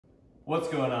What's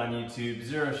going on YouTube?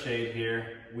 Zero Shade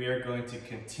here. We are going to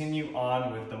continue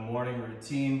on with the morning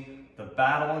routine. The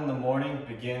battle in the morning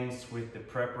begins with the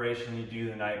preparation you do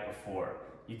the night before.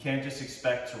 You can't just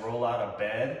expect to roll out of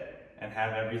bed and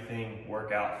have everything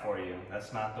work out for you.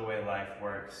 That's not the way life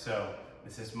works. So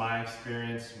this is my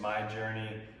experience, my journey.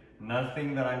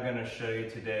 Nothing that I'm going to show you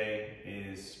today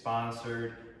is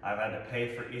sponsored. I've had to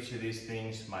pay for each of these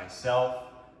things myself.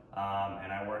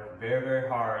 And I work very, very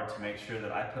hard to make sure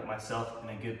that I put myself in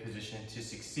a good position to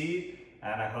succeed,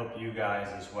 and I hope you guys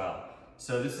as well.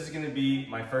 So this is going to be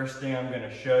my first thing I'm going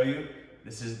to show you.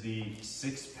 This is the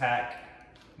 6-pack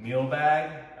meal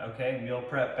bag, okay, meal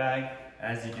prep bag.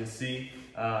 As you can see,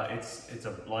 it's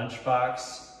a lunch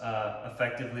box,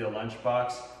 effectively a lunch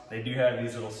box. They do have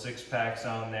these little 6-packs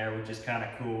on there, which is kind of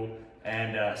cool.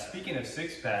 And speaking of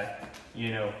 6-pack,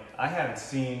 you know, I haven't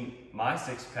seen my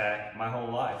 6-pack my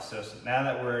whole life. So now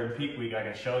that we're in peak week, I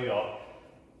can show y'all.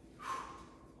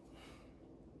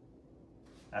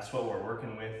 That's what we're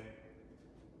working with.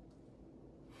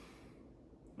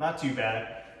 Not too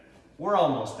bad. We're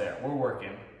almost there. We're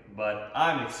working, but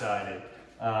I'm excited.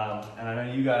 And I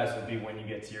know you guys will be when you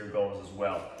get to your goals as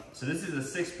well. So this is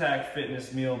a 6-pack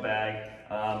fitness meal bag.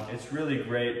 It's really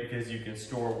great because you can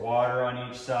store water on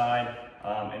each side,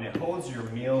 and it holds your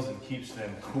meals and keeps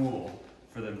them cool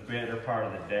for the better part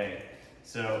of the day.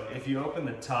 So if you open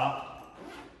the top,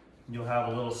 you'll have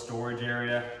a little storage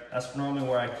area. That's normally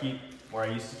where I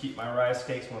used to keep my rice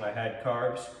cakes when I had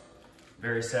carbs.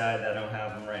 Very sad that I don't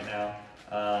have them right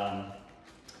now.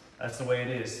 That's the way it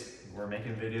is. We're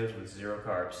making videos with 0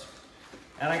 carbs.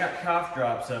 And I got cough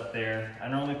drops up there. I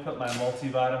normally put my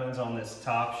multivitamins on this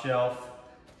top shelf.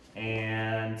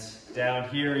 And down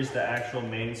here is the actual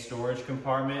main storage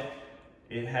compartment.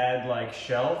 It had like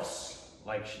shelves,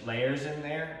 like layers in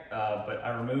there, but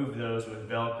I removed those with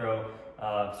Velcro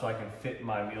so I can fit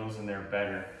my meals in there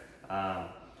better.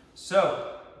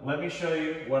 So let me show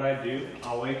you what I do.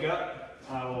 I'll wake up,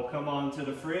 I will come onto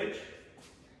the fridge,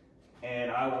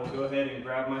 and I will go ahead and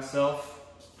grab myself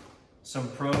some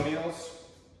Pro Meals.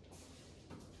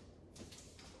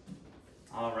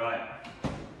 All right,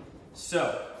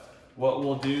 so what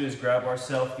we'll do is grab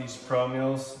ourselves these Pro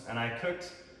Meals, and I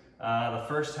cooked the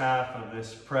first half of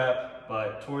this prep,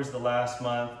 but towards the last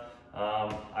month,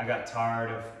 I got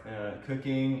tired of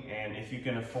cooking, and if you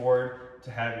can afford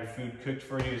to have your food cooked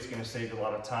for you, it's gonna save you a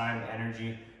lot of time,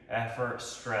 energy, effort,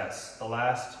 stress. The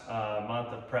last month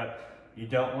of prep, you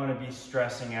don't wanna be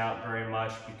stressing out very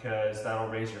much because that'll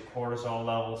raise your cortisol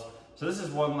levels. So this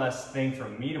is one less thing for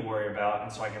me to worry about,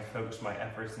 and so I can focus my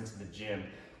efforts into the gym.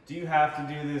 Do you have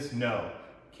to do this? No.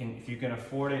 If you can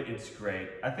afford it, it's great.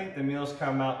 I think the meals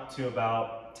come out to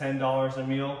about $10 a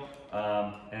meal,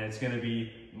 and it's gonna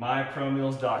be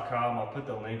mypromeals.com. I'll put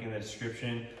the link in the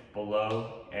description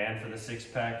below, and for the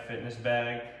 6-pack fitness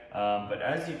bag. But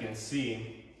as you can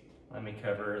see, let me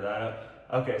cover that up.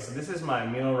 Okay, so this is my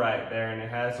meal right there, and it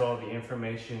has all the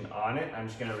information on it. I'm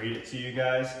just gonna read it to you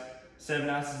guys. 7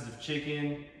 ounces of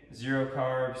chicken, 0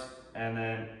 carbs, and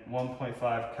then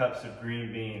 1.5 cups of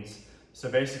green beans. So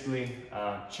basically,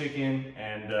 chicken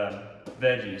and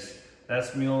veggies.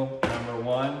 That's meal number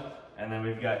 1. And then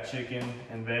we've got chicken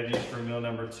and veggies for meal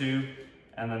number 2.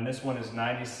 And then this one is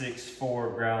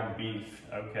 96.4 ground beef,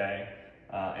 okay,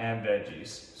 and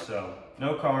veggies. So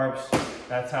no carbs,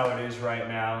 that's how it is right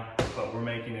now, but we're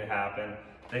making it happen.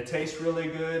 They taste really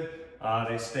good.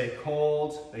 They stay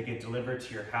cold, they get delivered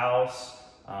to your house,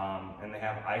 and they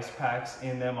have ice packs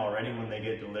in them already when they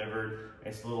get delivered.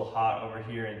 It's a little hot over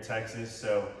here in Texas,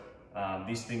 so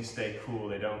these things stay cool,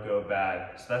 they don't go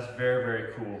bad. So that's very,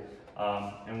 very cool.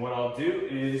 And what I'll do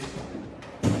is,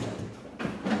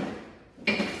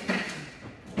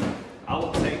 I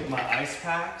will take my ice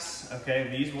packs, okay?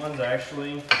 These ones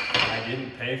actually, I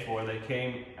didn't pay for. They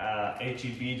came,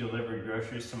 H-E-B delivered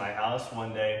groceries to my house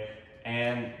one day,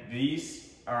 and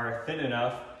these are thin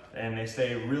enough and they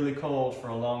stay really cold for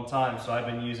a long time, so I've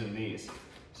been using these.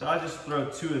 So I just throw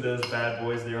 2 of those bad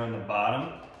boys there on the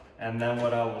bottom, and then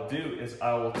what I will do is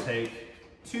I will take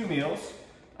 2 meals,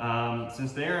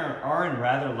 since they are in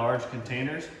rather large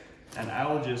containers, and I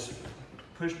will just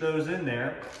push those in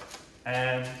there,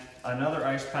 and another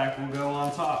ice pack will go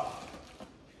on top.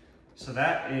 So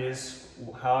that is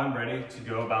how I'm ready to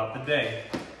go about the day.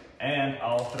 And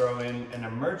I'll throw in an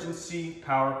emergency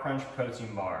Power Crunch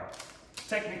protein bar.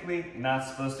 Technically not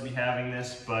supposed to be having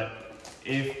this, but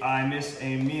if I miss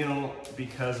a meal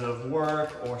because of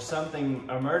work or something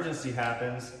emergency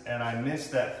happens and I miss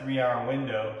that 3-hour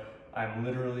window, I'm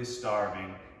literally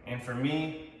starving. And for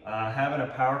me, having a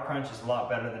Power Crunch is a lot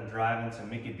better than driving to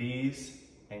Mickey D's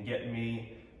and getting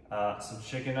me some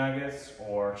chicken nuggets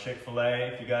or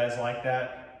Chick-fil-A if you guys like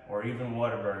that, or even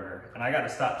Whataburger. And I gotta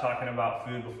stop talking about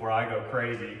food before I go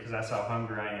crazy because that's how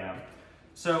hungry I am.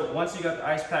 So once you got the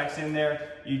ice packs in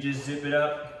there, you just zip it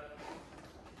up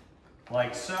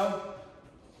like so.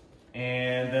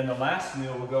 And then the last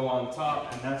meal will go on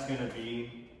top, and that's gonna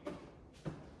be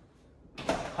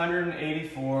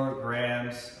 184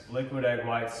 grams liquid egg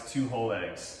whites, 2 whole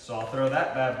eggs. So I'll throw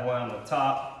that bad boy on the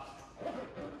top.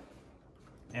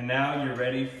 And now you're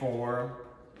ready for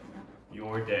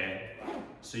your day.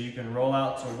 So you can roll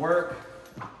out to work.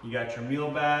 You got your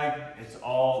meal bag. It's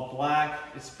all black.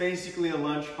 It's basically a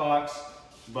lunchbox,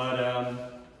 but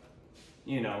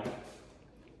you know,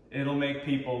 it'll make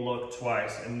people look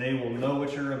twice, and they will know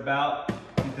what you're about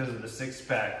because of the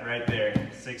 6-pack right there.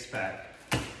 6-pack.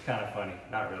 Kind of funny,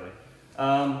 not really.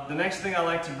 The next thing I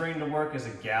like to bring to work is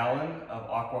a gallon of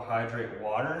Aqua Hydrate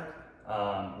water.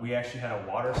 We actually had a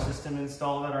water system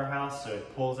installed at our house, so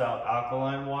it pulls out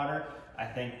alkaline water. I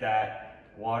think that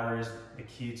water is the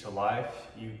key to life.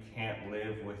 You can't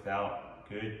live without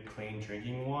good, clean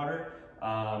drinking water.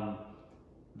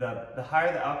 The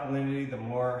higher the alkalinity, the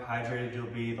more hydrated you'll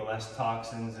be, the less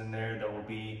toxins in there will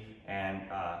be, and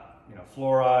you know,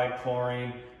 fluoride,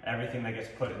 chlorine, everything that gets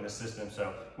put in the system.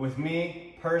 So with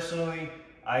me personally,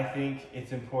 I think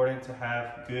it's important to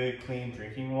have good, clean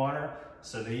drinking water.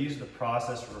 So they use the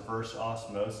process reverse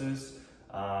osmosis.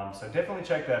 So definitely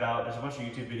check that out. There's a bunch of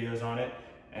YouTube videos on it.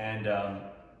 And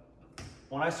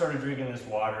when I started drinking this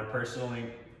water, personally,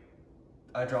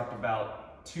 I dropped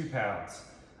about 2 pounds.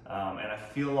 And I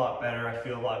feel a lot better. I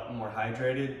feel a lot more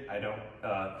hydrated. I don't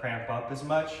cramp up as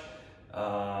much.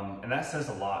 And that says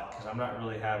a lot because I'm not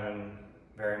really having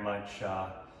very much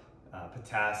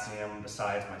potassium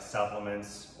besides my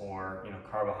supplements or, you know,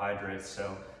 carbohydrates.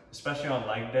 So especially on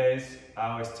leg days, I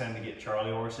always tend to get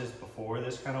Charlie horses before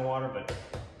this kind of water. But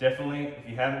definitely, if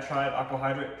you haven't tried Aqua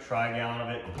Hydrate, try a gallon of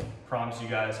it. Promise you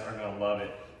guys are gonna love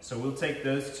it. So we'll take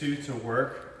those 2 to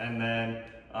work, and then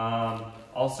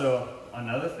also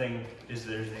another thing is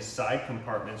there's these side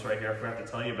compartments right here I forgot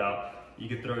to tell you about. You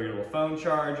could throw your little phone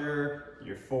charger,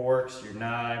 your forks, your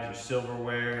knives, your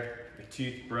silverware, your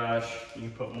toothbrush. You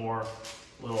can put more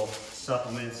little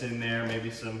supplements in there,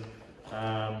 maybe some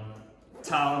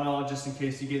Tylenol just in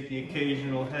case you get the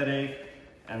occasional headache.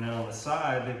 And then on the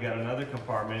side, they've got another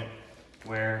compartment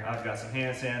where I've got some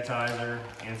hand sanitizer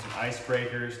and some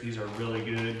icebreakers. These are really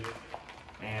good.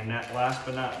 And that, last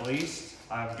but not least,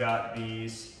 I've got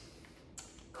these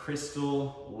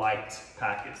Crystal Light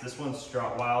packets. This one's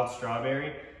wild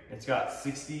strawberry. It's got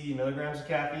 60 milligrams of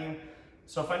caffeine.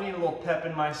 So if I need a little pep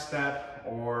in my step,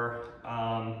 or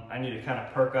I need to kind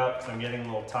of perk up because I'm getting a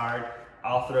little tired,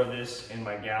 I'll throw this in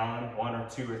my gallon, 1 or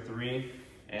 2 or 3,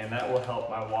 and that will help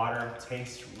my water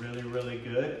taste really, really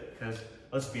good. Because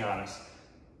let's be honest,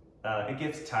 it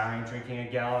gets tiring drinking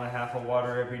a gallon and a half of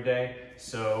water every day.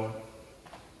 So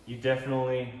you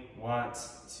definitely want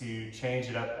to change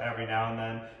it up every now and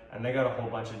then. And they got a whole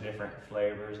bunch of different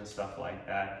flavors and stuff like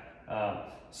that.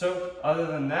 So other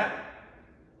than that,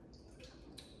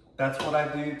 that's what I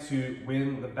do to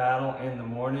win the battle in the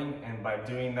morning. And by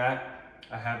doing that,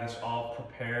 I have this all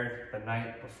prepared the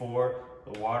night before.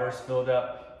 The water's filled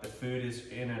up, the food is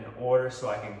in an order so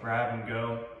I can grab and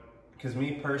go. Because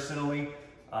me personally,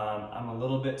 I'm a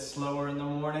little bit slower in the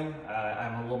morning. I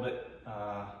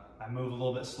move a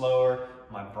little bit slower.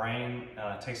 My brain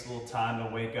takes a little time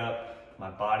to wake up. My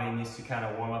body needs to kind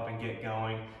of warm up and get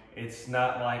going. It's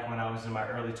not like when I was in my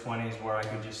early 20s where I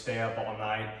could just stay up all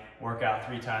night, work out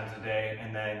 3 times a day,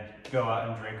 and then go out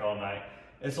and drink all night.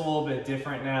 It's a little bit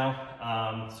different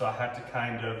now, so I have to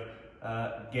kind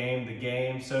of game the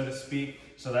game, so to speak.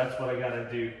 So that's what I gotta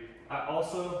do. I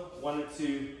also wanted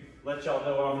to let y'all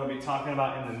know what I'm gonna be talking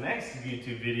about in the next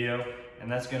YouTube video,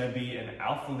 and that's gonna be an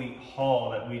Alphalete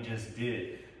haul that we just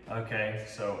did. Okay,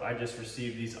 so I just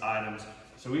received these items.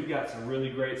 So we've got some really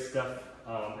great stuff.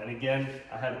 And again,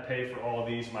 I had to pay for all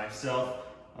these myself.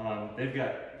 They've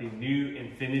got the new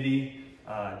Infinity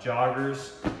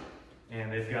joggers,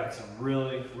 and they've got some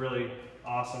really, really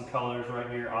awesome colors right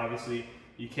here. Obviously,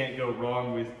 you can't go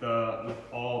wrong with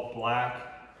all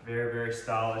black, very, very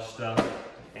stylish stuff.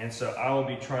 And so I will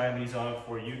be trying these on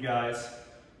for you guys.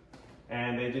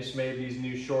 And they just made these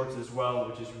new shorts as well,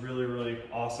 which is really, really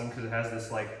awesome because it has this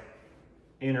like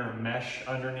inner mesh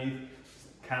underneath.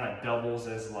 Kind of doubles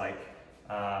as like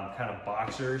kind of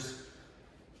boxers.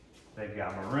 They've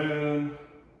got maroon,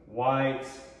 white.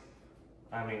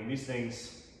 I mean, these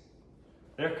things,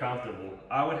 they're comfortable.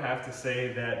 I would have to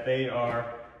say that they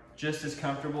are just as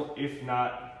comfortable, if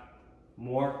not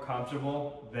more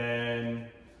comfortable than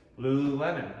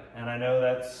Lululemon. And I know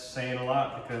that's saying a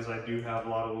lot because I do have a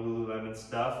lot of Lululemon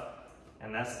stuff,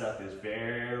 and that stuff is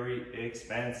very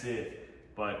expensive.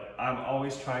 But I'm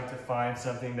always trying to find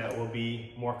something that will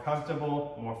be more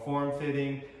comfortable, more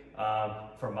form-fitting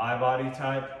for my body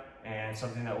type, and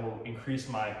something that will increase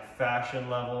my fashion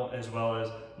level as well as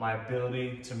my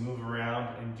ability to move around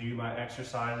and do my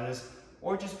exercises,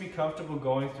 or just be comfortable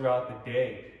going throughout the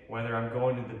day, whether I'm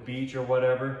going to the beach or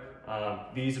whatever.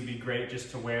 These would be great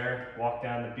just to wear, walk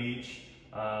down the beach.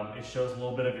 It shows a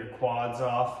little bit of your quads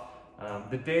off.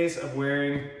 The days of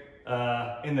wearing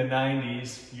in the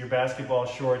 90s, your basketball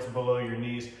shorts below your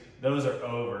knees, those are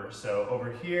over. So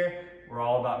over here, we're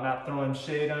all about not throwing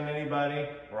shade on anybody.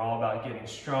 We're all about getting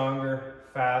stronger,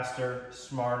 faster,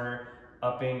 smarter,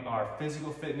 upping our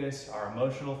physical fitness, our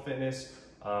emotional fitness,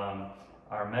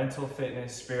 our mental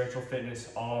fitness, spiritual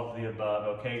fitness, all of the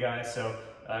above. Okay, guys? So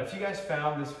if you guys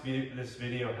found this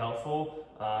video helpful,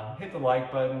 hit the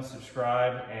like button,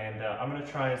 subscribe, and I'm gonna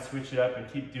try and switch it up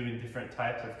and keep doing different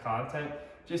types of content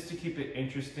just to keep it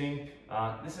interesting.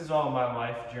 This is all my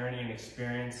life journey and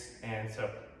experience, and so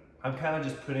I'm kind of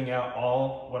just putting out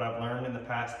all what I've learned in the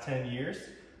past 10 years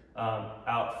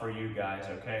out for you guys,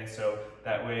 okay? So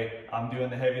that way I'm doing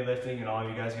the heavy lifting, and all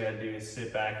you guys gotta do is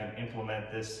sit back and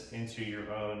implement this into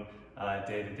your own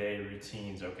day-to-day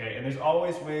routines, okay? And there's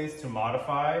always ways to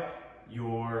modify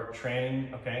your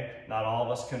training, okay? Not all of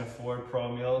us can afford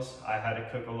pro meals. I had to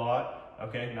cook a lot,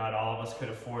 okay? Not all of us could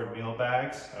afford meal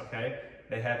bags, okay?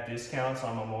 They have discounts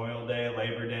on Memorial Day,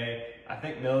 Labor Day. I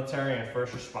think military and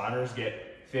first responders get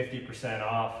 50%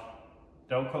 off.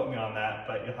 Don't quote me on that,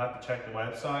 but you'll have to check the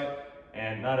website,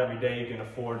 and not every day you can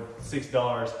afford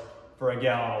 $6 for a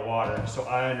gallon of water. So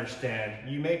I understand.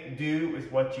 You make do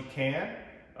with what you can,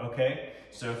 okay?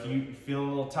 So if you feel a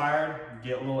little tired,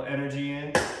 get a little energy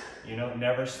in. You know,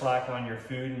 never slack on your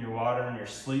food and your water and your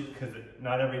sleep, because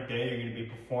not every day you're gonna be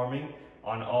performing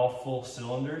on all full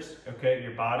cylinders, okay?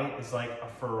 Your body is like a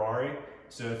Ferrari.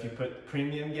 So if you put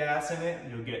premium gas in it,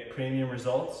 you'll get premium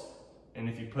results. And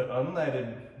if you put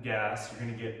unleaded gas, you're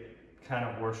gonna get kind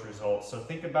of worse results. So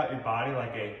think about your body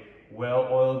like a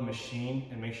well-oiled machine,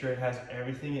 and make sure it has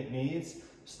everything it needs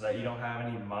so that you don't have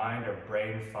any mind or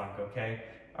brain funk, okay?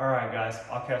 All right, guys,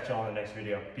 I'll catch you all in the next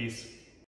video. Peace.